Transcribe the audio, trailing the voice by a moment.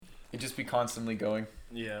just be constantly going.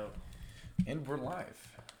 Yeah. And we're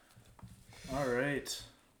live. All right.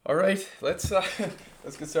 All right, let's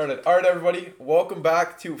get started. All right, everybody, welcome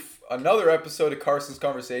back to another episode of Carson's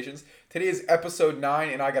Conversations. Today is episode 9,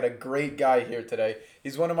 and I got a great guy here today.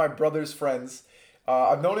 He's one of my brother's friends.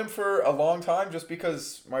 I've known him for a long time just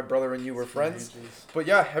because my brother and you were friends. But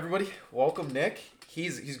yeah, everybody, welcome Nick.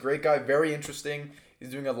 He's a great guy, very interesting. He's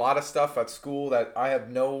doing a lot of stuff at school that I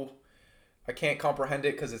can't comprehend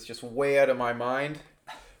it because it's just way out of my mind.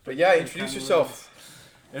 But yeah, introduce yourself.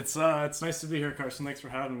 It's nice to be here, Carson. Thanks for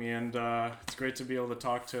having me, and it's great to be able to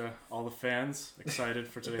talk to all the fans. Excited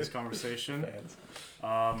for today's conversation.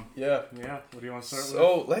 Yeah. What do you want to start with?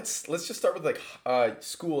 So let's just start with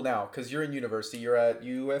school now, because you're in university. You're at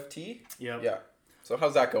UFT. Yep. Yeah. So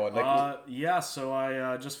how's that going? So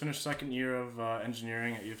I just finished second year of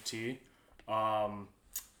engineering at UFT.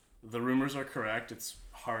 The rumors are correct. It's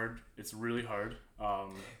hard. It's really hard.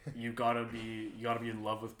 You gotta be in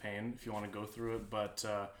love with pain if you want to go through it. But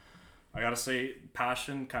I gotta say,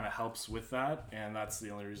 passion kind of helps with that, and that's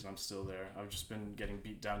the only reason I'm still there. I've just been getting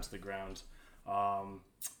beat down to the ground.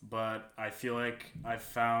 But I feel like I've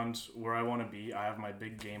found where I want to be. I have my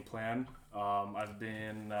big game plan. I've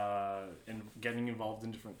been getting involved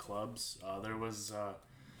in different clubs. There was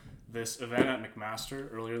this event at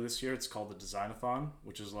McMaster earlier this year. It's called the Designathon,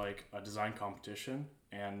 which is like a design competition.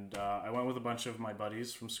 And I went with a bunch of my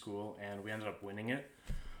buddies from school, and we ended up winning it.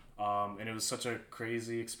 And it was such a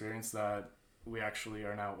crazy experience that we actually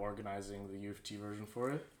are now organizing the UFT version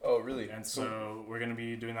for it. Oh, really? And so we're going to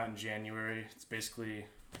be doing that in January. It's basically,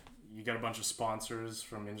 you get a bunch of sponsors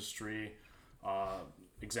from industry.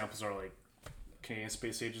 Examples are like Canadian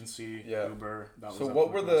Space Agency, Uber.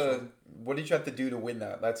 What did you have to do to win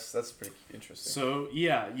that? That's pretty interesting. So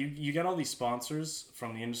yeah, you get all these sponsors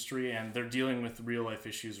from the industry, and they're dealing with real life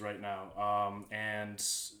issues right now. And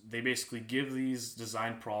they basically give these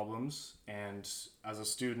design problems, and as a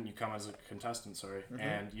student, you come as a contestant,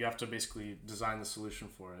 and you have to basically design the solution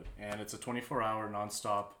for it. And it's a 24-hour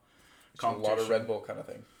nonstop competition. A lot of Red Bull kind of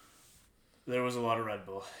thing. There was a lot of Red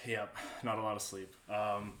Bull. Yep, not a lot of sleep.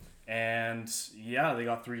 And yeah, they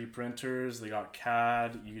got 3D printers, they got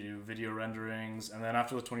CAD, you do video renderings, and then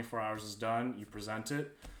after the 24 hours is done, you present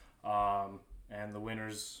it, and the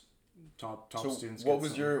winners, top students. What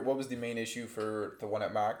was the main issue for the one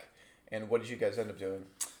at Mac, and what did you guys end up doing?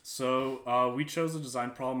 So we chose a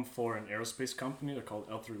design problem for an aerospace company. They're called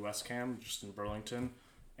L3 Westcam, just in Burlington,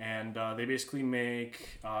 and they basically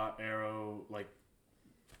make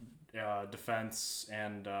defense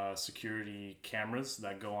and security cameras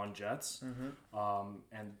that go on jets,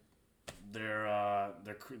 and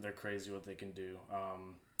they're crazy what they can do.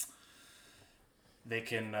 They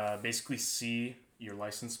can basically see your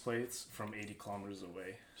license plates from 80 kilometers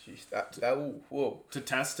away. Jeez, whoa! To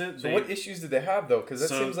test it. So what issues did they have though? Because that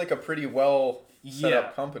seems like a pretty well set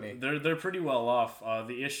up company. They're pretty well off.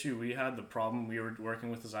 The issue we had, the problem we were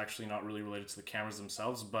working with, is actually not really related to the cameras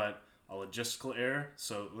themselves, but a logistical error.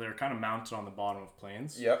 So they're kind of mounted on the bottom of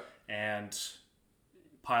planes. Yep. And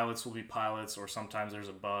pilots will be pilots, or sometimes there's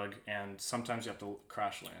a bug, and sometimes you have to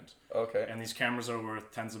crash land. Okay. And these cameras are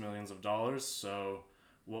worth tens of millions of dollars. So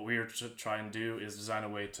what we are to try and do is design a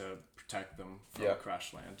way to protect them from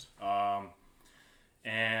crash land.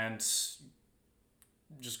 And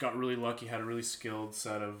just got really lucky, had a really skilled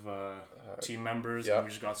set of team members, and we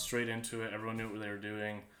just got straight into it. Everyone knew what they were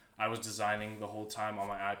doing. I was designing the whole time on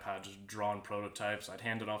my iPad, just drawing prototypes. I'd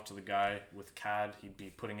hand it off to the guy with CAD. He'd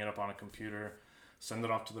be putting it up on a computer, send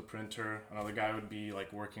it off to the printer. Another guy would be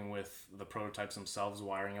like working with the prototypes themselves,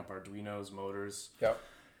 wiring up Arduinos, motors. Yep.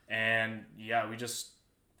 And yeah, we just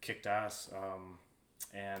kicked ass.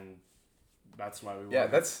 And that's why we won. Yeah,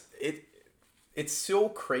 that's it. It's so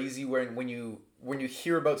crazy when you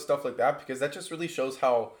hear about stuff like that, because that just really shows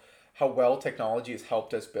how well technology has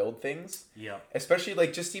helped us build things. Yeah. Especially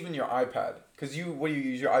like just even your iPad. Because you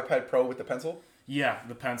use your iPad Pro with the pencil? Yeah,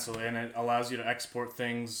 the pencil, and it allows you to export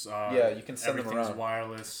things. You can send them around. Everything's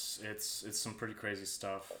wireless. It's some pretty crazy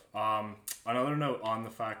stuff. Another note on the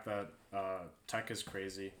fact that tech is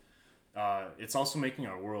crazy. It's also making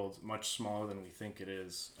our world much smaller than we think it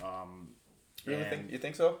is. You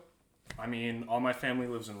think so? I mean, all my family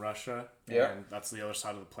lives in Russia, and that's the other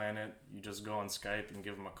side of the planet. You just go on Skype and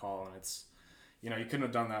give them a call, and it's, you couldn't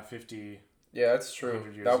have done that 50. Yeah, that's true.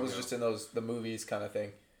 That was just in the movies kind of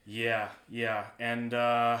thing. Yeah, and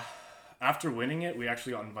after winning it, we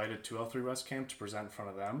actually got invited to L3 Westcam to present in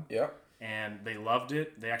front of them. Yeah. And they loved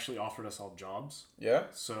it. They actually offered us all jobs. Yeah.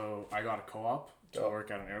 So I got a co-op to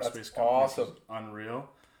work at an aerospace That's company. Awesome. Which is unreal.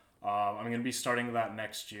 I'm going to be starting that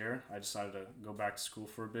next year. I decided to go back to school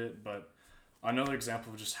for a bit, but another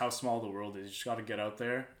example of just how small the world is. You just got to get out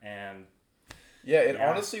there and Yeah, it Yeah.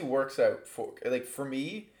 honestly works out for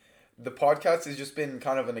me. The podcast has just been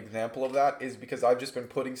kind of an example of that, is because I've just been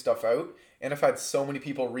putting stuff out, and I've had so many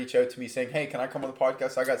people reach out to me saying, "Hey, can I come on the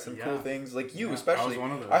podcast? I got some cool Yeah. things." Like you, Yeah, I was especially. one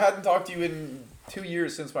of those. I hadn't talked to you in 2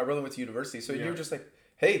 years since my brother went to university, so Yeah. you're just like,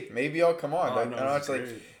 "Hey, maybe I'll come on." Oh, Like, no, and it's it's like,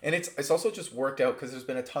 great. and it's also just worked out because there's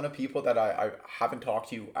been a ton of people that I haven't talked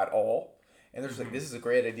to at all, and they're just like, "This is a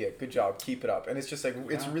great idea. Good job. Keep it up." And it's just like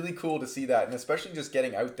it's Yeah. really cool to see that, and especially just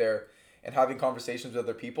getting out there and having conversations with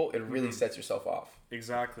other people, it really sets yourself off.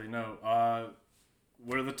 Exactly. No.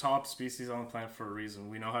 We're the top species on the planet for a reason.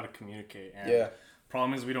 We know how to communicate. And Yeah.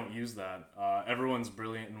 problem is we don't use that. Everyone's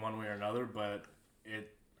brilliant in one way or another, but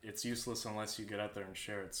it's useless unless you get out there and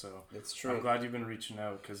share it. So It's true. I'm glad you've been reaching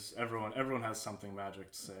out because everyone has something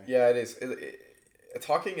magic to say. Yeah, it is.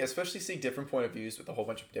 Talking, especially seeing different point of views with a whole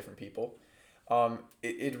bunch of different people,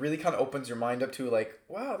 it really kind of opens your mind up to like,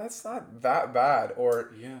 wow, that's not that bad.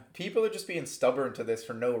 Or Yeah. people are just being stubborn to this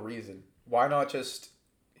for no reason. Why not just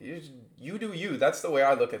you do you? That's the way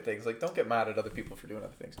I look at things. Like, don't get mad at other people for doing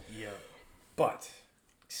other things. Yeah. But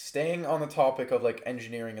staying on the topic of like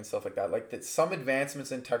engineering and stuff like that, like that some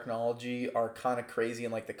advancements in technology are kind of crazy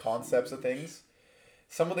in like the concepts of things.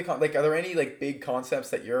 Some of the like, are there any like big concepts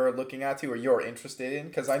that you're looking at to or you're interested in?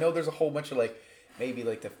 Because I know there's a whole bunch of like maybe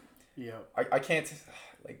like the Yeah. I can't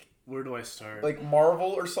like Where do I start?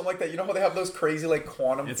 Marvel or something like that. You know how they have those crazy like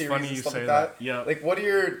quantum It's theories funny and you stuff say like that. that. Yeah. Like what are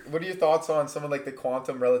your thoughts on some of like the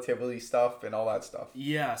quantum relativity stuff and all that stuff?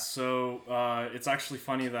 Yeah, so it's actually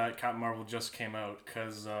funny that Captain Marvel just came out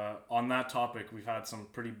because on that topic we've had some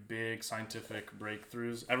pretty big scientific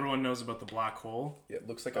breakthroughs. Everyone knows about the black hole. Yeah, it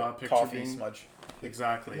looks like a Picture coffee being- smudge.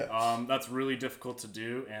 Exactly. Yeah. That's really difficult to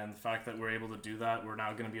do, and the fact that we're able to do that, we're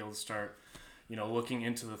now going to be able to start, looking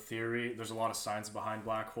into the theory. There's a lot of science behind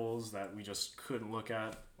black holes that we just couldn't look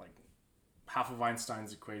at. Like half of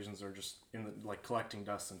Einstein's equations are just in the collecting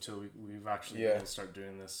dust until we've actually been able to start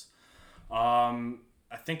doing this.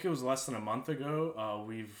 I think it was less than a month ago.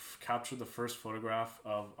 We've captured the first photograph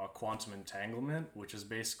of a quantum entanglement, which is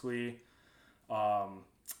basically.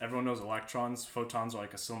 Everyone knows electrons, photons are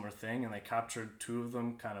like a similar thing, and they captured two of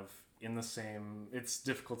them kind of in the same. It's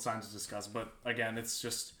difficult science to discuss, but again, it's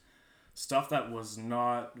just stuff that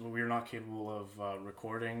we were not capable of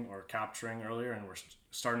recording or capturing earlier, and we're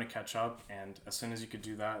starting to catch up. And as soon as you could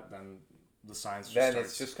do that, then the science just Then starts.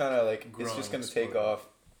 it's just kind of like it's growing just going to and take exploding. off.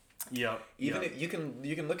 Yeah, Even yeah. you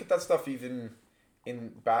can look at that stuff even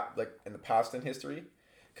in like in the past in history,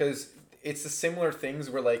 because it's the similar things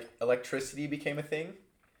where like electricity became a thing,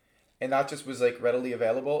 and that just was like readily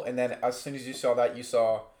available. And then as soon as you saw that, you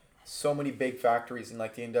saw so many big factories and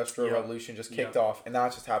like the industrial Yeah. revolution just kicked Yeah. off, and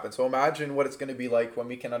that just happened. So imagine what it's going to be like when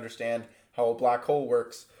we can understand how a black hole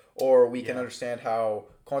works, or we can Yeah. understand how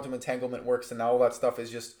quantum entanglement works, and now all that stuff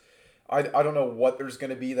is just. I don't know what there's going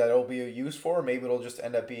to be that it'll be used for. Maybe it'll just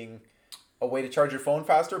end up being a way to charge your phone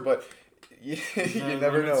faster, but you The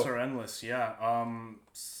never limits know. are endless. Yeah.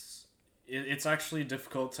 It's actually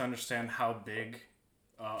difficult to understand how big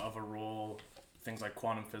of a role things like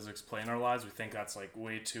quantum physics play in our lives. We think that's like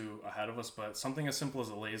way too ahead of us, but something as simple as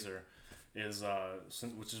a laser is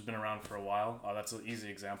which has been around for a while. That's an easy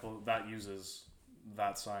example that uses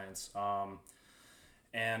that science.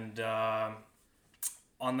 And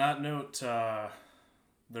on that note,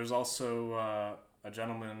 there's also a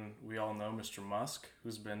gentleman we all know, Mr. Musk,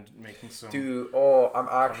 who's been making some. Dude, oh, I'm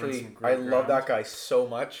actually some great I love that ground. guy so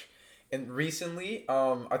much. And recently,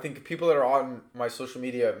 I think people that are on my social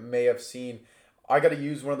media may have seen I got to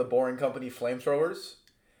use one of the Boring Company flamethrowers.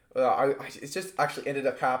 It's just actually ended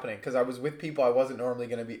up happening because I was with people I wasn't normally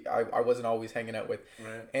gonna be. I wasn't always hanging out with,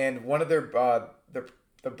 Right. and one of their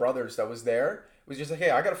the brothers that was there was just like, hey,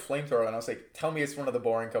 I got a flamethrower, and I was like, tell me it's one of the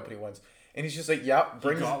Boring Company ones, and he's just like, yeah,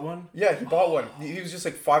 You got one? yeah, he bought one. He was just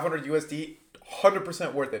like 500 USD,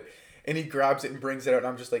 100% worth it. And he grabs it and brings it out. And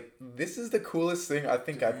I'm just like, this is the coolest thing I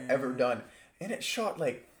think I've ever done. And it shot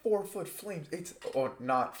like 4-foot flames.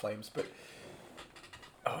 Not flames, but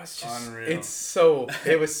it's just, Unreal.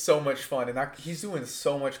 it was so much fun. And he's doing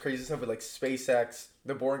so much crazy stuff with like SpaceX,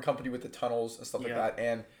 the Boring Company with the tunnels and stuff like Yeah. that.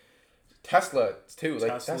 And Tesla too.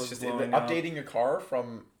 Like Tesla's that's just blowing up. updating your car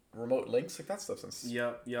from remote links. Like that stuff's insane.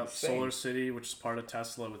 Yep. Insane. Solar City, which is part of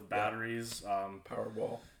Tesla with batteries.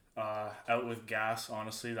 Powerball. Out with gas,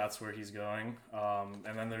 honestly, that's where he's going. And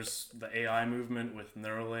then there's the AI movement with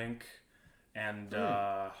Neuralink, and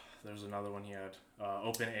there's another one he had,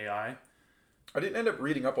 OpenAI. I didn't end up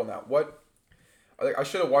reading up on that. I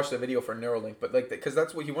should have watched the video for Neuralink, but like, because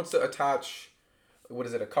that's what he wants to attach. What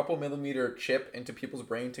is it? A couple millimeter chip into people's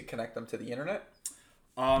brain to connect them to the internet.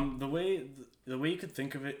 The way you could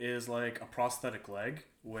think of it is like a prosthetic leg,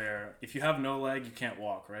 where if you have no leg, you can't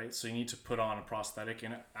walk, right? So you need to put on a prosthetic,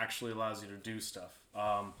 and it actually allows you to do stuff.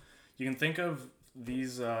 You can think of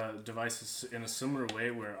these devices in a similar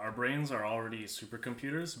way, where our brains are already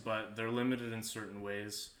supercomputers, but they're limited in certain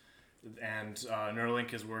ways, and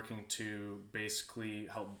Neuralink is working to basically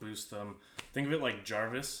help boost them. Think of it like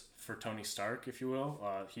Jarvis for Tony Stark, if you will.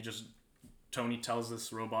 Tony tells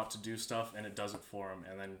this robot to do stuff, and it does it for him.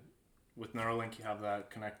 And then with Neuralink, you have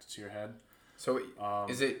that connected to your head. So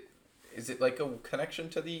is it like a connection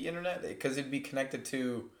to the internet? Because it'd be connected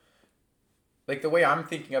to, like the way I'm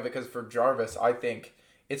thinking of it. Because for Jarvis, I think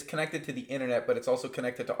it's connected to the internet, but it's also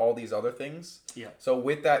connected to all these other things. Yeah. So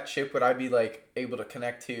with that chip, would I be like able to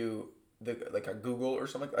connect to like a Google or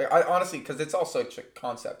something? I honestly, because it's all such a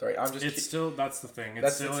concept, right? It's still, that's the thing.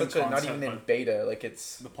 It's such a, not even in beta. Like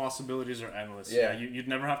it's the possibilities are endless. Yeah. You'd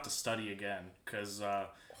never have to study again because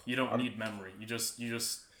you don't need memory. You just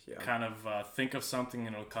kind of think of something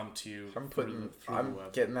and it'll come to you. I'm through the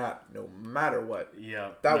web. getting that no matter what.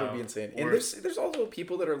 Yeah. That would be insane. And there's also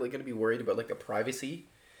people that are like going to be worried about like the privacy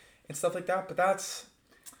and stuff like that. But that's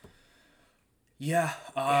yeah.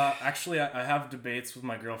 Actually, I have debates with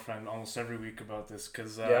my girlfriend almost every week about this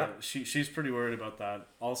because she's pretty worried about that.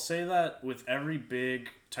 I'll say that with every big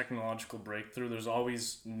technological breakthrough, there's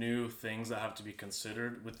always new things that have to be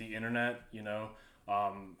considered. With the internet,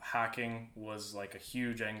 hacking was like a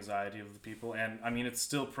huge anxiety of the people, and I mean it's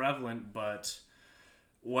still prevalent, but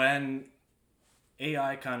when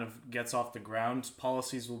AI kind of gets off the ground,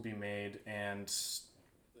 policies will be made, and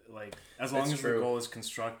like as long as the goal is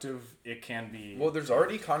constructive, it can be. Well, there's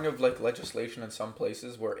already kind of like legislation in some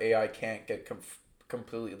places where AI can't get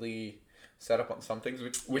completely set up on some things,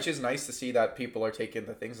 which is nice to see that people are taking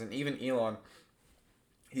the things. And even Elon,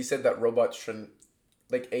 he said that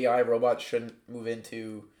AI robots shouldn't move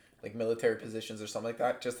into like military positions or something like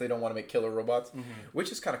that. Just they don't want to make killer robots,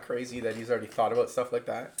 which is kind of crazy that he's already thought about stuff like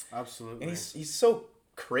that. Absolutely. And he's so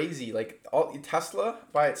crazy. Like Tesla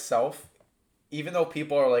by itself, even though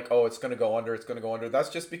people are like, oh, it's gonna go under, that's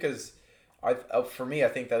just because for me, I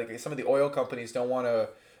think that like some of the oil companies don't want to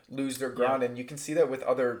lose their ground, and you can see that with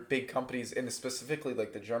other big companies, and specifically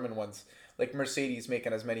like the German ones, like Mercedes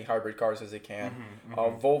making as many hybrid cars as they can.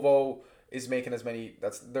 Volvo is making as many.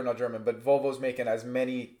 They're not German, but Volvo's making as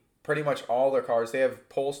many. Pretty much all their cars. They have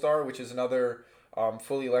Polestar, which is another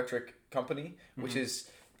fully electric company, which is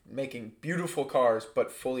making beautiful cars,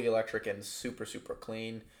 but fully electric and super, super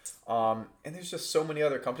clean. And there's just so many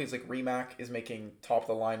other companies. Like Rimac is making top of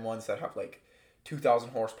the line ones that have like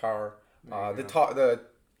 2,000 horsepower.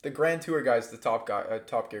 The Grand Tour guys, the Top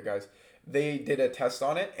Gear guys, they did a test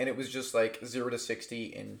on it, and it was just like 0 to 60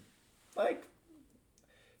 in like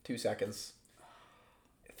 2 seconds.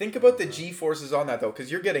 Think about the G-forces on that, though, because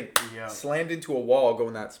you're getting slammed into a wall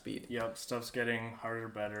going that speed. Yep, stuff's getting harder,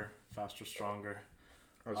 better, faster, stronger.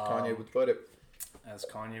 As Kanye would put it. As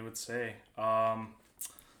Kanye would say. There's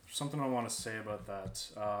something I want to say about that.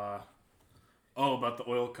 About the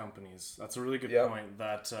oil companies. That's a really good point.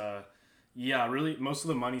 That, really, most of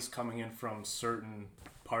the money's coming in from certain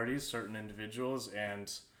parties, certain individuals,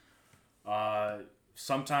 and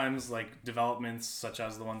sometimes like developments such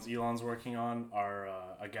as the ones Elon's working on are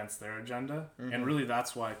against their agenda, and really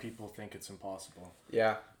that's why people think it's impossible.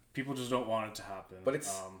 Yeah, people just don't want it to happen. But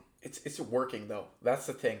it's working though. That's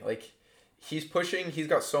the thing. Like he's pushing. He's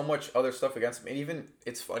got so much other stuff against him, and even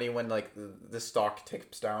it's funny when like the stock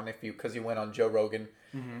tips down because he went on Joe Rogan.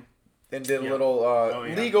 And did a little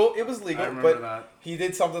legal. It was legal, but he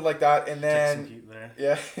did something like that, and then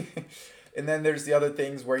and then there's the other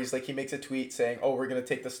things where he makes a tweet saying, "Oh, we're gonna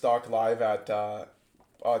take the stock live at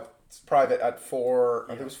it's private at 4. I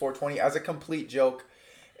think it was 4:20 as a complete joke,"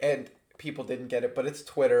 and people didn't get it. But it's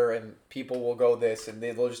Twitter, and people will go this, and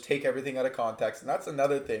they'll just take everything out of context, and that's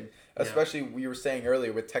another thing. Especially we were saying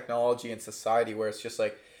earlier with technology and society, where it's just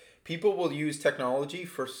like people will use technology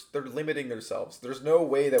they're limiting themselves. There's no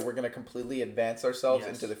way that we're gonna completely advance ourselves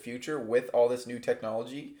into the future with all this new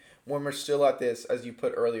technology when we're still at this, as you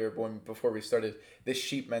put earlier before we started, this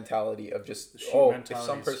sheep mentality of just if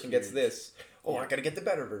some person gets this, I gotta get the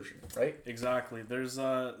better version, right? Exactly. There's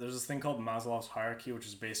this thing called Maslow's hierarchy, which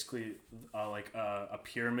is basically like a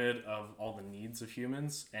pyramid of all the needs of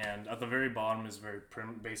humans, and at the very bottom is very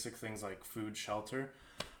basic things like food, shelter.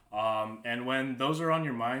 And when those are on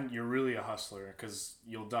your mind, you're really a hustler because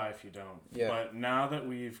you'll die if you don't. Yeah. But now that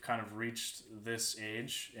we've kind of reached this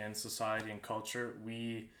age in society and culture,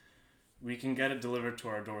 we can get it delivered to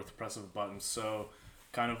our door with the press of a button. So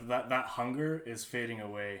kind of that hunger is fading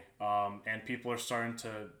away. And people are starting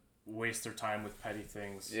to waste their time with petty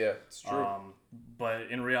things. Yeah, it's true. But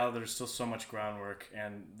in reality, there's still so much groundwork,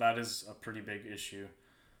 and that is a pretty big issue.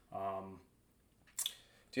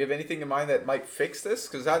 Do you have anything in mind that might fix this?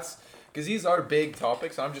 Because these are big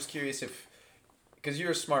topics. I'm just curious if, because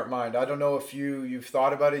you're a smart mind, I don't know if you've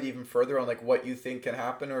thought about it even further on like what you think can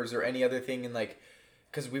happen, or is there any other thing in like,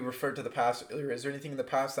 because we referred to the past earlier, is there anything in the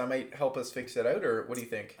past that might help us fix it out, or what do you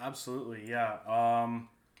think? Absolutely, yeah.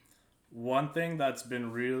 One thing that's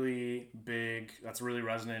been really big, that's really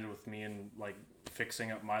resonated with me in like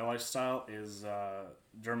fixing up my lifestyle is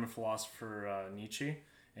German philosopher Nietzsche,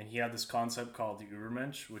 and he had this concept called the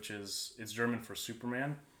Übermensch, it's German for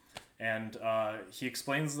Superman, and he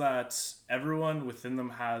explains that everyone within them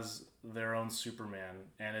has their own Superman,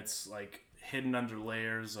 and it's like hidden under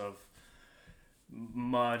layers of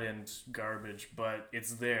mud and garbage, but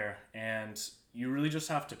it's there, and you really just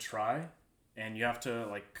have to try, and you have to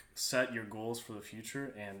like set your goals for the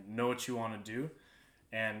future and know what you want to do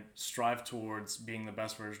and strive towards being the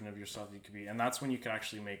best version of yourself you could be, and that's when you can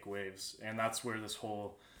actually make waves. And that's where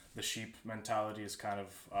the sheep mentality is kind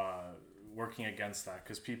of working against that,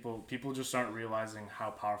 because people just aren't realizing how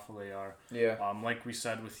powerful they are. Yeah. Like we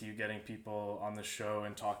said, with you getting people on the show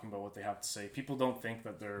and talking about what they have to say, people don't think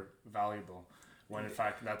that they're valuable, when in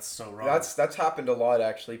fact that's so wrong. That's happened a lot,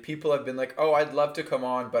 actually. People have been like, "Oh, I'd love to come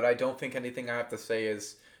on, but I don't think anything I have to say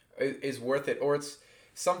is worth it." Or it's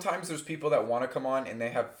sometimes there's people that want to come on and they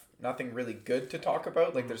have nothing really good to talk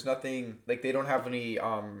about. Like there's nothing, like they don't have any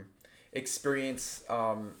experience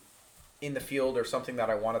in the field or something that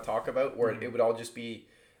I want to talk about, where it would all just be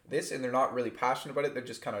this, and they're not really passionate about it. They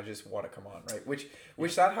just kind of just want to come on, right?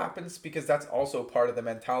 Which that happens because that's also part of the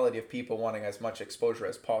mentality of people wanting as much exposure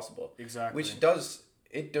as possible. Exactly. Which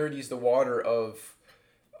it dirties the water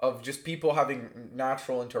of just people having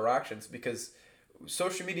natural interactions, because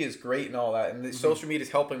social media is great and all that, and social media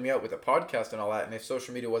is helping me out with a podcast and all that, and if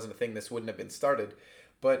social media wasn't a thing, this wouldn't have been started.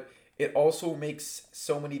 But it also makes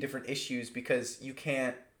so many different issues, because you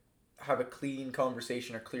can't have a clean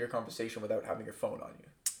conversation or clear conversation without having your phone on you.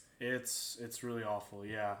 It's really awful,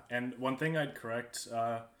 yeah. And one thing I'd correct,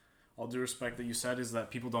 all due respect, that you said is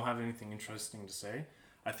that people don't have anything interesting to say.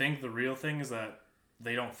 I think the real thing is that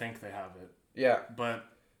they don't think they have it. Yeah. But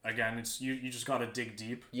again, it's you just got to dig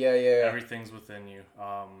deep. Yeah. Everything's within you.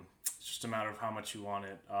 It's just a matter of how much you want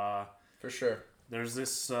it. For sure. There's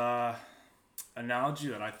this analogy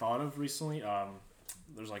that I thought of recently.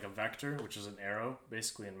 There's like a vector, which is an arrow,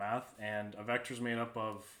 basically in math, and a vector is made up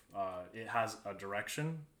of it has a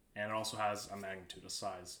direction, and it also has a magnitude, a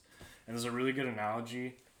size. And there's a really good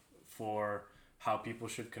analogy for how people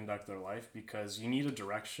should conduct their life, because you need a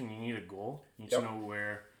direction, you need a goal, you need to know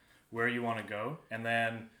where you want to go, and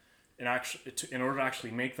then in order to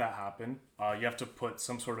actually make that happen, you have to put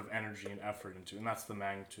some sort of energy and effort into it, and that's the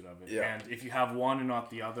magnitude of it. And if you have one and not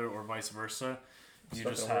the other, or vice versa,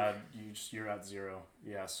 you're at zero.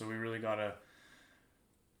 Yeah, so we really gotta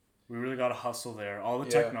hustle there. All the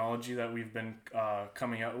technology that we've been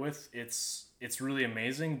coming out with, it's really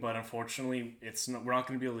amazing, but unfortunately, we're not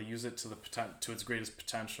going to be able to use it to its greatest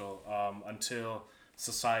potential until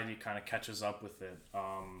society kind of catches up with it.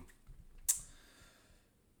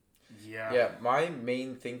 Yeah, my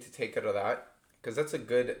main thing to take out of that, because that's a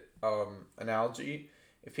good analogy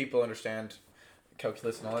if people understand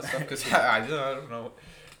calculus and all that stuff, because I don't know.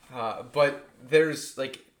 But there's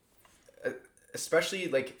like, especially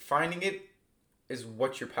like finding it is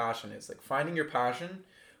what your passion is. Like finding your passion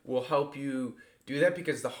will help you do that,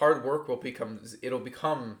 because the hard work it'll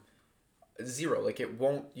become zero. Like you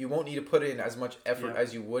won't need to put in as much effort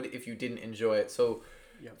as you would if you didn't enjoy it. So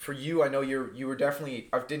for you, I know you were definitely,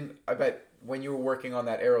 I bet when you were working on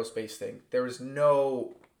that aerospace thing,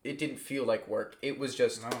 it didn't feel like work. It was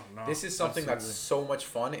just, this is something that's so much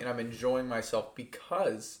fun, and I'm enjoying myself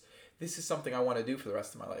because this is something I want to do for the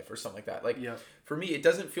rest of my life, or something like that. Like for me, it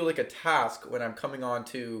doesn't feel like a task when I'm coming on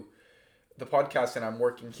to the podcast and I'm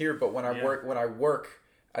working here, but when I work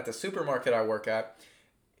at the supermarket I work at,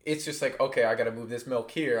 it's just like, okay, I got to move this milk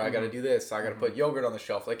here. I got to do this. I got to put yogurt on the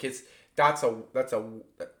shelf. Like that's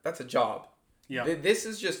a job. Yeah. This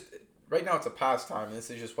is just, right now it's a pastime, and this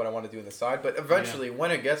is just what I want to do on the side. But eventually, when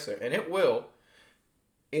it gets there, and it will,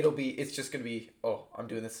 it's just going to be, oh, I'm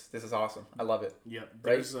doing this. This is awesome. I love it. Yeah.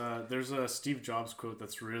 There's a Steve Jobs quote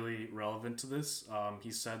that's really relevant to this.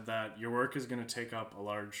 He said that your work is going to take up a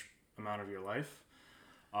large amount of your life.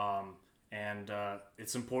 And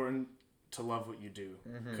it's important to love what you do,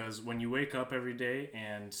 because when you wake up every day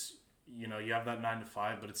and you have that 9 to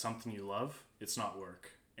 5, but it's something you love, it's not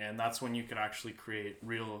work. And that's when you can actually create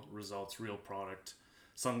real results, real product,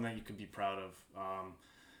 something that you can be proud of.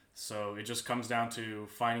 So it just comes down to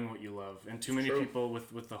finding what you love. And too many True. people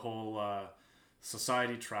with the whole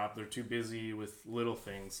society trap, they're too busy with little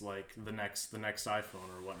things like the next iPhone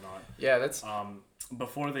or whatnot. Yeah, that's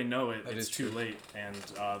Before they know it, That it's is too true. late, and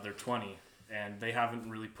they're 20, and they haven't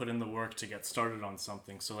really put in the work to get started on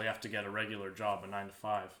something. So they have to get a regular job, a 9 to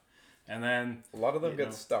 5, and then a lot of them you get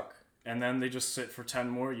know, stuck. and then they just sit for 10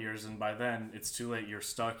 more years, and by then it's too late. You're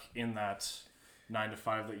stuck in that 9 to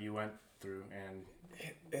 5 that you went through, and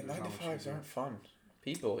And there's 9 to not much you 5s do. aren't fun.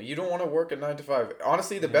 People, you don't want to work a 9 to 5.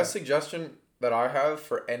 Honestly, the best suggestion that I have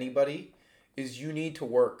for anybody is you need to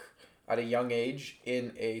work at a young age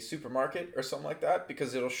in a supermarket or something like that,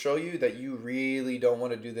 because it'll show you that you really don't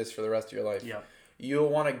want to do this for the rest of your life. Yeah. You'll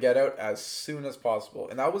want to get out as soon as possible.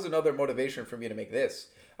 And that was another motivation for me to make this.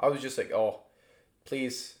 I was just like, oh,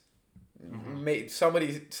 please,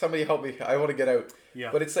 somebody help me. I want to get out. Yeah.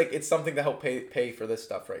 But it's like, it's something to help pay for this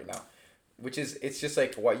stuff right now. Which is, it's just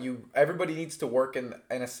like everybody needs to work in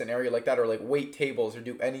a scenario like that, or like wait tables or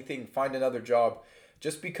do anything, find another job,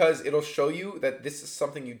 just because it'll show you that this is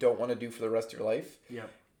something you don't want to do for the rest of your life. Yeah.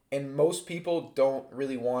 And most people don't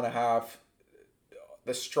really want to have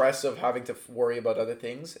the stress of having to worry about other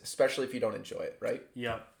things, especially if you don't enjoy it, right?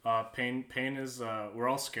 Yeah, pain is we're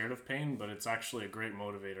all scared of pain, but it's actually a great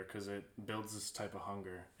motivator because it builds this type of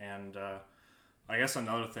hunger. And I guess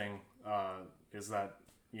another thing is that,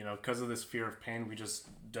 you know, because of this fear of pain, we just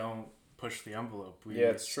don't push the envelope. Yeah,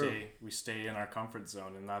 it's true. We stay in our comfort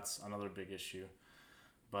zone, and that's another big issue.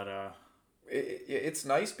 But It's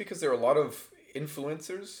nice because there are a lot of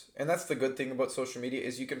influencers, and that's the good thing about social media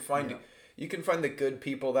is you can find the good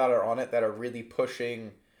people that are on it that are really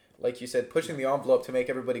pushing, like you said, pushing the envelope to make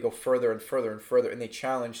everybody go further and further and further, and they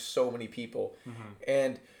challenge so many people.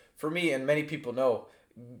 And for me, and many people know,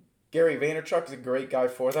 Gary Vaynerchuk is a great guy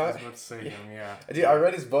for that. I was about to say him, yeah. Dude, I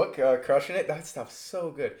read his book, Crushing It. That stuff's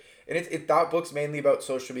so good. And that book's mainly about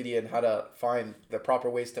social media and how to find the proper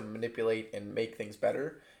ways to manipulate and make things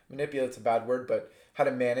better. Manipulate's a bad word, but how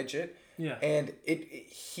to manage it. Yeah. And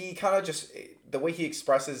he kind of just, the way he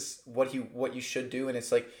expresses what you should do, and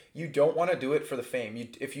it's like, you don't want to do it for the fame.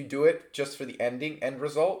 If you do it just for the end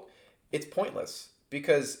result, it's pointless.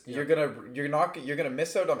 Because you're gonna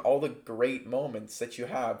miss out on all the great moments that you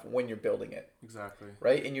have when you're building it. Exactly.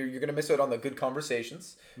 Right? And you're gonna miss out on the good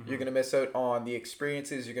conversations. You're gonna miss out on the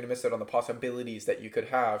experiences. You're gonna miss out on the possibilities that you could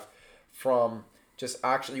have from just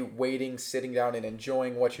actually waiting, sitting down, and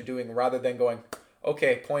enjoying what you're doing, rather than going,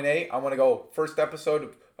 okay, point A, I want to go first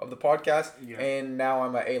episode of the podcast, and now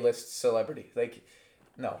I'm an A-list celebrity. Like,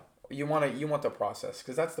 no, you want the process,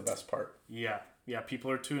 because that's the best part. Yeah,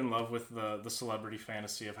 people are too in love with the celebrity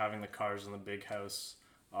fantasy of having the cars and the big house,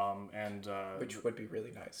 Which would be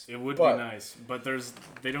really nice. It would be nice, but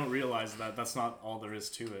they don't realize that that's not all there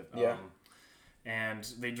is to it. Yeah. And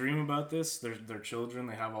they dream about this. They're children.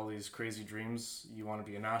 They have all these crazy dreams. You want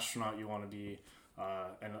to be an astronaut. You want to be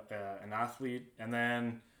an athlete, and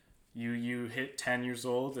then you hit 10 years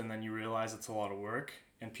old, and then you realize it's a lot of work,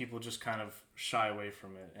 and people just kind of shy away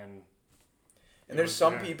from it. And there's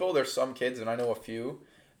some people, there's some kids, and I know a few,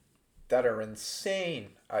 that are insane,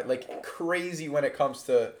 like crazy when it comes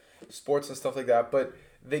to sports and stuff like that. But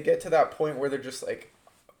they get to that point where they're just like,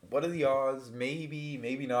 what are the odds? Maybe,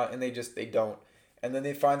 maybe not. And they don't. And then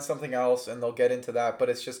they find something else and they'll get into that. But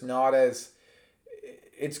it's just not as...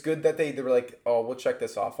 It's good that they were like, oh, we'll check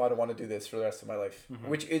this off. I don't want to do this for the rest of my life.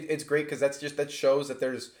 Which it's great, because that shows that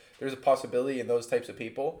there's a possibility in those types of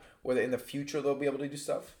people where in the future they'll be able to do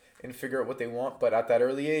stuff and figure out what they want. But at that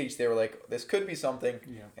early age, they were like, this could be something,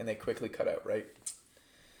 and they quickly cut out, right?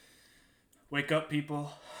 Wake up,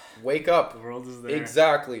 people. Wake up. The world is there.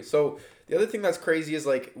 Exactly. So the other thing that's crazy is,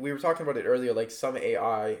 like, we were talking about it earlier, like some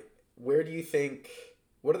AI. Where do you think,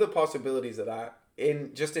 what are the possibilities of that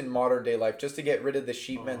in modern day life, just to get rid of the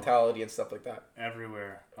sheep mentality and stuff like that?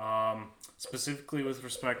 Everywhere. Specifically with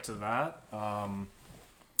respect to that,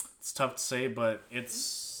 it's tough to say, but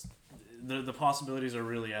it's the possibilities are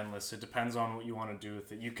really endless. It depends on what you want to do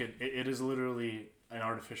with it. It is literally an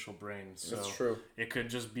artificial brain. So That's true. It could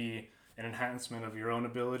just be an enhancement of your own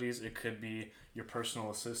abilities. It could be your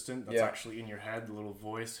personal assistant that's actually in your head, the little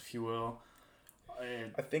voice, if you will.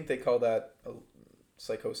 I think they call that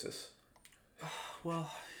psychosis.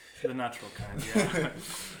 Well, the natural kind, yeah.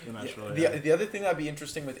 The natural, The other thing that'd be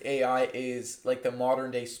interesting with AI is like the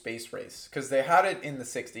modern day space race, because they had it in the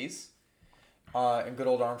 60s, and good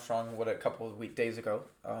old Armstrong, a couple of days ago,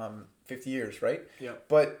 50 years, right? Yeah.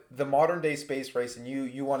 But the modern day space race, and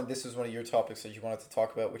you wanted, this is one of your topics that you wanted to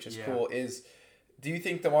talk about, which is cool, is, do you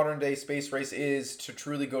think the modern day space race is to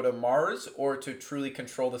truly go to Mars or to truly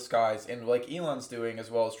control the skies? And like Elon's doing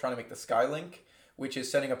as well, is trying to make the Skylink, which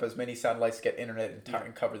is setting up as many satellites to get internet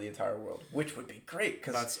and cover the entire world, which would be great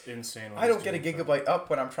because That's insane. I don't get a gigabyte up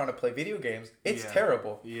when I'm trying to play video games. It's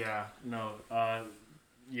terrible. Yeah, no.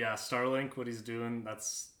 Yeah, Starlink, what he's doing,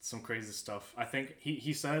 that's some crazy stuff. I think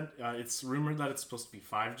he said it's rumored that it's supposed to be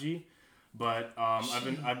 5G, but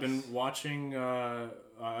I've been watching.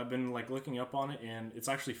 I've been like looking up on it, and it's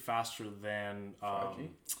actually faster than 5G?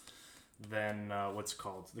 Than what's it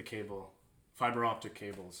called, the cable, fiber optic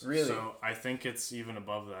cables. Really? So I think it's even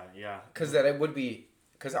above that. Yeah. Because that it would be.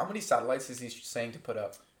 Because how many satellites is he saying to put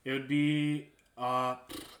up? It would be.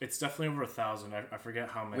 It's definitely over 1,000. I forget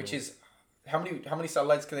how many. Which is, how many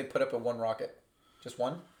satellites can they put up in one rocket? Just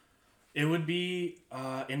one? It would be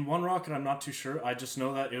in one rocket. I'm not too sure. I just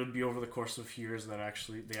know that it would be over the course of years that they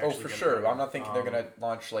actually. Oh, for get sure. it. I'm not thinking they're gonna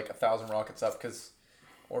launch like 1,000 rockets up because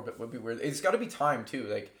orbit would be weird. It's got to be timed too,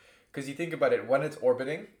 like because you think about it when it's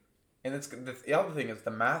orbiting, and it's the other thing is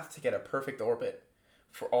the math to get a perfect orbit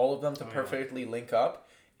for all of them to perfectly link up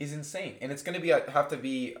is insane, and it's gonna be have to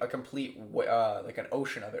be a complete like an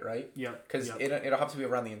ocean of it, right? Yeah. Because it'll have to be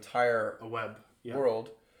around the entire a web world.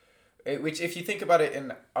 Which, if you think about it,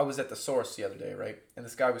 and I was at the source the other day, right? And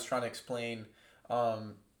this guy was trying to explain,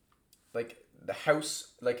 like the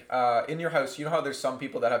house, like in your house, you know how there's some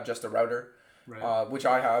people that have just a router, right. Which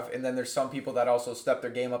I have, and then there's some people that also step their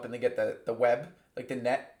game up and they get the web, like the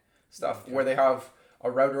net stuff, where they have a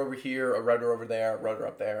router over here, a router over there, a router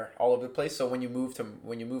up there, all over the place. So when you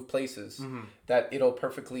move places, that it'll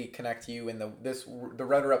perfectly connect you, and the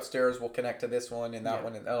router upstairs will connect to this one and that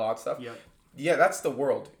one and all that stuff. Yeah. Yeah, that's the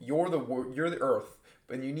world. You're the Earth,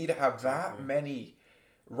 and you need to have that many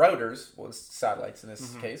routers, well, satellites in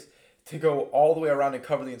this case, to go all the way around and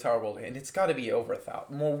cover the entire world. And it's got to be over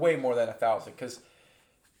 1,000, way more than 1,000, because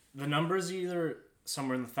the number's either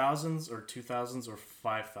somewhere in the thousands or 2,000s or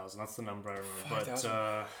 5,000. That's the number I remember. 5,000.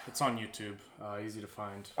 But it's on YouTube, easy to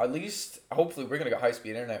find. At least, hopefully, we're gonna get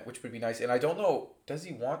high-speed internet, which would be nice. And I don't know, does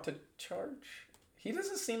he want to charge? He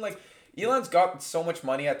doesn't seem like. Elon's got so much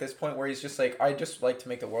money at this point where he's just like, I just like to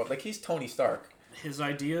make the world, like he's Tony Stark. His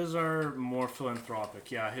ideas are more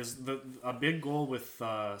philanthropic. Yeah, a big goal with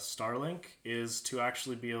Starlink is to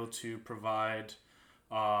actually be able to provide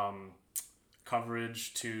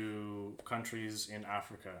coverage to countries in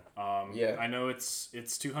Africa. I know it's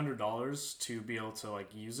 $200 to be able to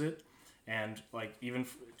like use it, and like even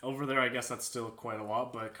over there, I guess that's still quite a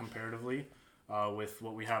lot, but comparatively. With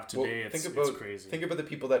what we have today, it's crazy. Think about the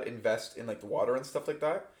people that invest in like the water and stuff like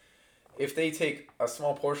that. If they take a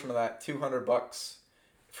small portion of that, $200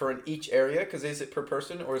 for each area, because is it per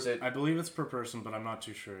person or is it? I believe it's per person, but I'm not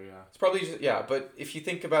too sure. Yeah, it's probably just, yeah. But if you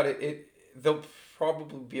think about it, they'll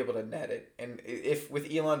probably be able to net it. And if with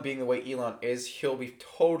Elon being the way Elon is, he'll be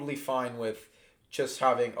totally fine with just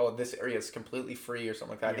having this area is completely free or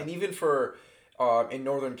something like that. Yeah. And even for in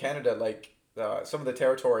northern Canada, like. Some of the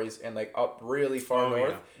territories and like up really far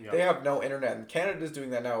north, they have no internet. And Canada's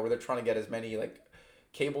doing that now, where they're trying to get as many like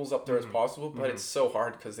cables up there as possible. But it's so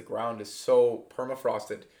hard because the ground is so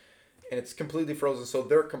permafrosted, and it's completely frozen. So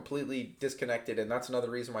they're completely disconnected, and that's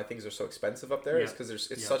another reason why things are so expensive up there. Is because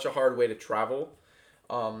it's such a hard way to travel,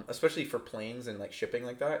 especially for planes and like shipping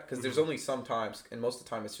like that. Because there's only some times, and most of the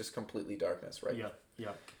time it's just completely darkness, right?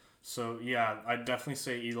 Yeah. So yeah, I'd definitely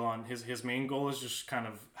say Elon. His main goal is just kind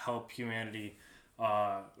of help humanity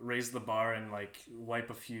raise the bar and like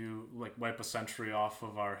wipe a century off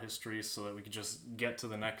of our history so that we could just get to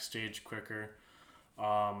the next stage quicker.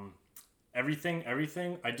 Everything.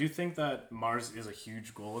 I do think that Mars is a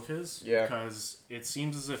huge goal of his. Yeah. Because it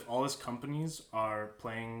seems as if all his companies are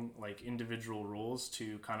playing like individual roles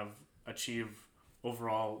to kind of achieve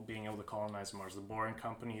overall being able to colonize Mars. The Boring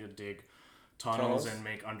Company to dig tunnels and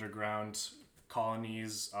make underground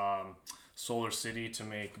colonies, Solar City to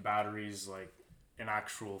make batteries like an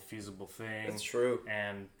actual feasible thing. That's true.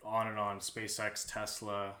 And on. SpaceX,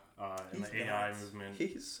 Tesla, and the AI movement.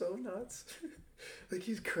 He's so nuts. Like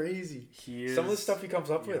he's crazy. He is. Some of the stuff he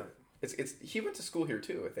comes up with. It's he went to school here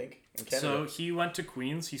too, I think, in Canada. So he went to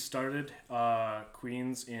Queen's. He started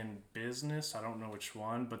Queen's in business. I don't know which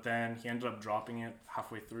one, but then he ended up dropping it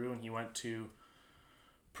halfway through, and he went to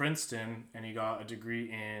Princeton, and he got a degree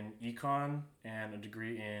in econ and a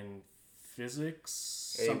degree in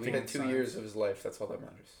physics. Hey, we had 2 years of his life. That's all that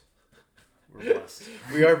matters. We're blessed.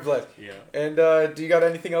 We are blessed. Yeah. And do you got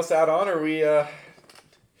anything else to add on, or are we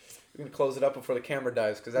we're gonna close it up before the camera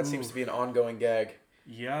dies? Because that seems to be an ongoing gag.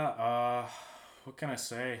 Yeah. What can I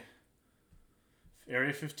say?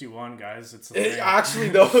 Area 51, guys. It's a It, thing.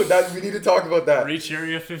 actually, no, that we need to talk about that. Reach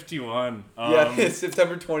Area 51. Yeah, it's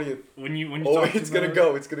September 20th. When you Oh, talked it's gonna about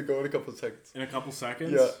go. It's gonna go in a couple of seconds. in a couple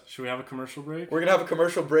seconds. Yeah. Should we have a commercial break? We're gonna have a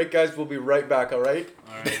commercial break, guys. We'll be right back. All right.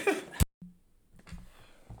 All right.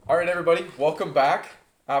 All right, everybody. Welcome back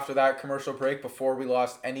after that commercial break. Before we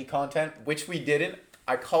lost any content, which we didn't.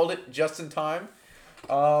 I called it just in time.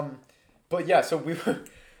 But yeah, so we were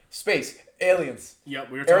space aliens. Yep,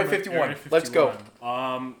 we were Area talking 51. about Area 51. Let's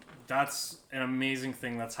go. That's an amazing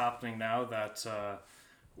thing that's happening now that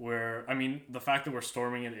the fact that we're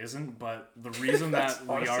storming it isn't, but the reason that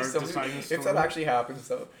we are deciding to storm if that actually happens,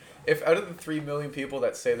 though, if out of the 3 million people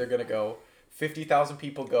that say they're gonna go, 50,000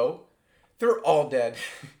 people go, they're all dead.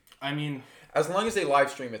 I mean, as long as they live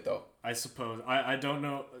stream it, though. I suppose. I don't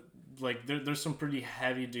know. Like, there's some pretty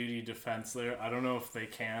heavy-duty defense there. I don't know if they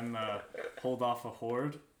can hold off a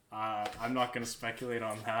horde. I'm not going to speculate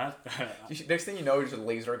on that. Next thing you know, just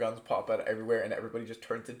laser guns pop out everywhere and everybody just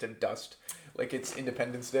turns into dust. Like it's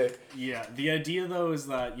Independence Day. Yeah, the idea, though, is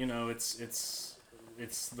that,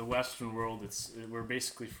 it's the Western world. We're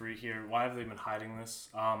basically free here. Why have they been hiding this?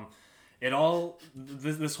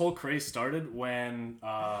 This whole craze started when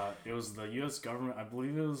it was the U.S. government. I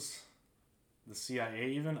believe it was the CIA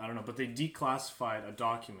even. I don't know. But they declassified a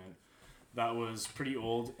document that was pretty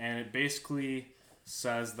old, and it basically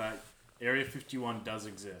says that Area 51 does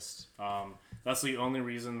exist. That's the only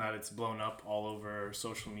reason that it's blown up all over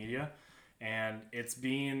social media. And it's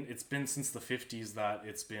been since the 50s that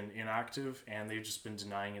it's been inactive, and they've just been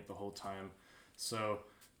denying it the whole time. So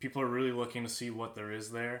people are really looking to see what there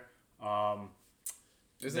is there.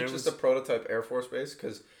 Isn't it just a prototype Air Force base?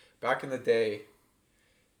 Because back in the day,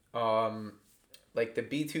 like the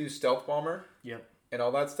B-2 stealth bomber, yep, and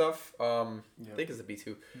all that stuff. Yep. I think it's the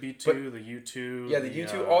B-2. B-2, the U-2. Yeah, the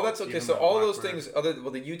U-2. All that's okay. So all those things,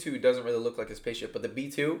 the U-2 doesn't really look like a spaceship, but the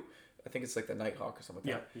B-2, I think it's like the Nighthawk or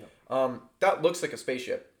something like that. Yeah. That looks like a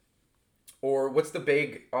spaceship. Or what's the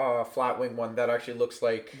big flat wing one that actually looks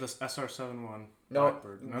like the SR-71 no,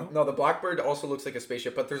 Blackbird? No, the Blackbird also looks like a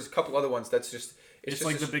spaceship, but there's a couple other ones that's just it's just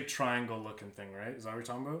like the big triangle looking thing, right? Is that what you're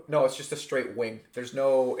talking about? No, it's just a straight wing. There's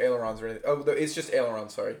no ailerons or anything. Oh, it's just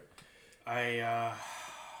ailerons. Sorry. I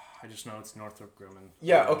just know it's Northrop Grumman.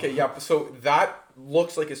 Yeah. Okay. Yeah. So that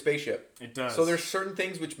looks like a spaceship. It does. So there's certain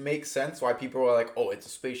things which make sense why people are like, oh, it's a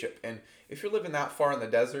spaceship. And if you're living that far in the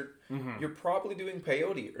desert, you're probably doing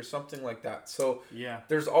peyote or something like that. So yeah,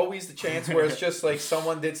 there's always the chance where it's just like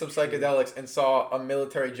someone did some psychedelics and saw a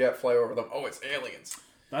military jet fly over them. Oh, it's aliens.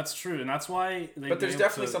 That's true, and that's why. But there's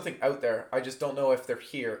definitely something out there. I just don't know if they're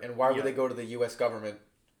here, and why would they go to the U.S. government?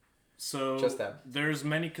 So just them. There's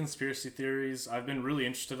many conspiracy theories. I've been really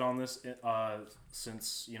interested on this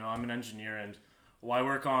since I'm an engineer, and I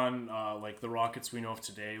work on like the rockets we know of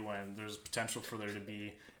today. When there's potential for there to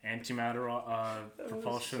be antimatter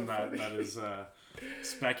propulsion that is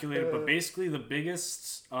speculated, but basically the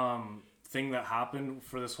biggest thing that happened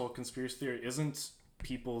for this whole conspiracy theory isn't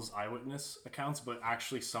people's eyewitness accounts, but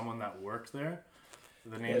actually someone that worked there.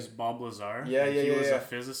 The name is Bob Lazar. Yeah. He was a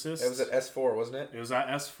physicist. It was at S4, wasn't it? It was at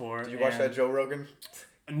S4. Did you watch that Joe Rogan?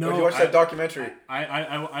 No. Or did you watch that documentary?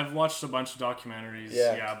 I've watched a bunch of documentaries.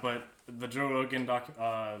 Yeah. But the Joe Rogan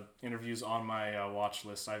interviews on my watch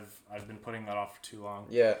list. I've been putting that off for too long.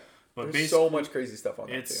 Yeah. But there's so much crazy stuff on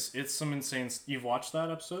that too. It's some insane. You've watched that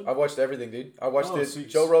episode? I watched everything, dude. I watched the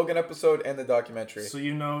Joe Rogan episode and the documentary. So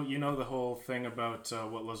you know the whole thing about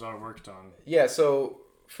what Lazar worked on. Yeah. So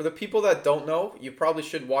for the people that don't know, you probably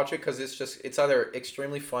should watch it because it's either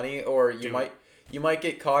extremely funny or you might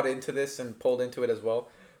get caught into this and pulled into it as well.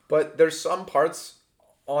 But there's some parts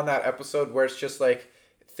on that episode where it's just like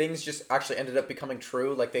things just actually ended up becoming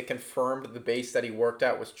true. Like they confirmed the base that he worked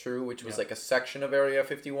at was true, which was like a section of Area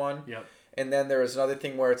 51. Yep. And then there was another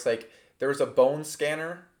thing where it's like there was a bone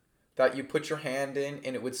scanner that you put your hand in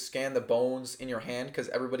and it would scan the bones in your hand because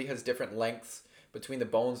everybody has different lengths between the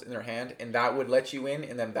bones in their hand, and that would let you in,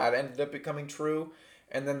 and then that ended up becoming true.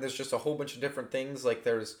 And then there's just a whole bunch of different things. Like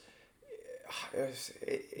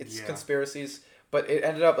it's conspiracies. But it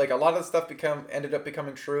ended up, like, a lot of the stuff ended up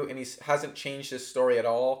becoming true, and he hasn't changed his story at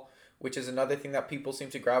all, which is another thing that people seem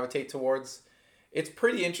to gravitate towards. It's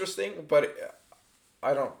pretty interesting, but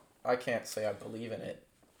I can't say I believe in it.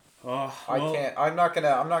 I'm not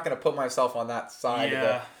gonna put myself on that side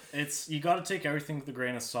of it. You got to take everything with a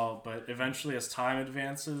grain of salt, but eventually as time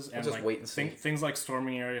advances and just wait and see. Things like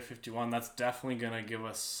storming Area 51, that's definitely going to give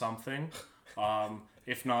us something.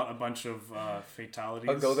 If not a bunch of fatalities.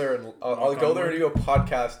 I'll go there and I'll go there and do a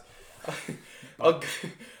podcast.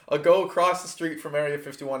 I'll I'll go across the street from Area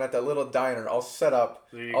 51 at that little diner. I'll set up.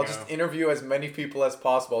 There you I'll go. just interview as many people as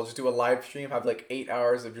possible. I'll just do a live stream. Have like 8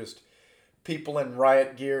 hours of just people in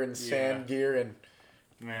riot gear and sand gear and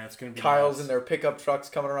Man, it's gonna be Kyle's nuts. in their pickup trucks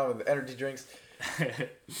coming around with energy drinks.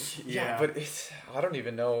 Yeah. But I don't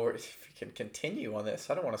even know if we can continue on this.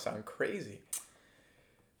 I don't want to sound crazy.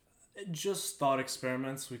 Just thought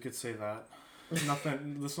experiments, we could say that.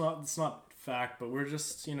 Nothing. It's not fact, but we're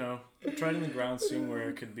just treading the ground, seeing where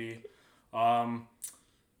it could be.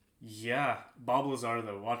 Yeah, Bob Lazar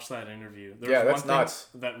though. Watch that interview. There's That's one nuts.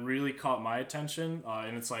 thing that really caught my attention,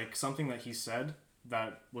 and it's like something that he said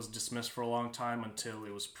that was dismissed for a long time until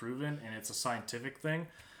it was proven, and it's a scientific thing.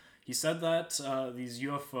 He said that these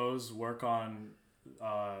UFOs work on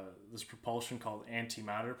this propulsion called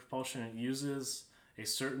antimatter propulsion. It uses a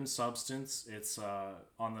certain substance. It's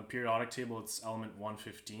on the periodic table. It's element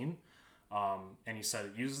 115, and he said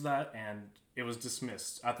it uses that, and it was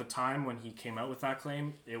dismissed at the time when he came out with that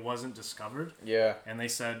claim. It wasn't discovered. Yeah. And they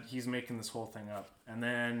said he's making this whole thing up. And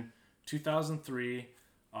then 2003.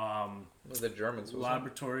 The Germans.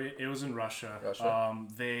 Laboratory. It was in Russia.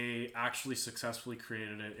 They actually successfully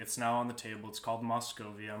created it. It's now on the table. It's called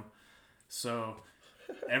Moscovium. So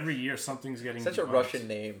every year something's getting Such a debunked. Russian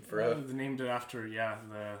name for a. They named it after Just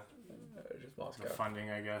Moscow. the funding,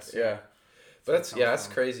 I guess. Yeah. But that's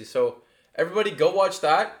crazy. So everybody go watch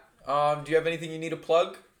that. Do you have anything you need to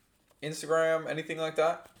plug? Instagram, anything like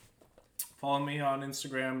that? Follow me on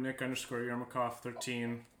Instagram,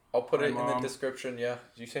 Nick_Yermakov13. I'll put Hi, it in the Mom. description. Yeah.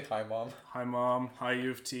 Did you say hi, Mom? Hi, Mom. Hi,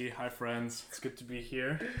 U of T. Hi, friends. It's good to be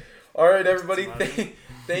here. All right, everybody. It's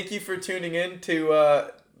Thank you for tuning in to.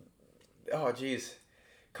 Oh, geez.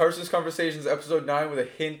 Carson's Conversations, episode 9, with a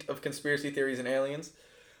hint of conspiracy theories and aliens.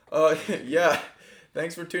 Yeah.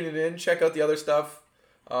 Thanks for tuning in. Check out the other stuff.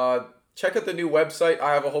 Check out the new website.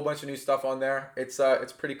 I have a whole bunch of new stuff on there. It's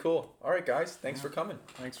pretty cool. All right, guys. Thanks for coming.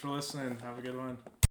 Thanks for listening. Have a good one.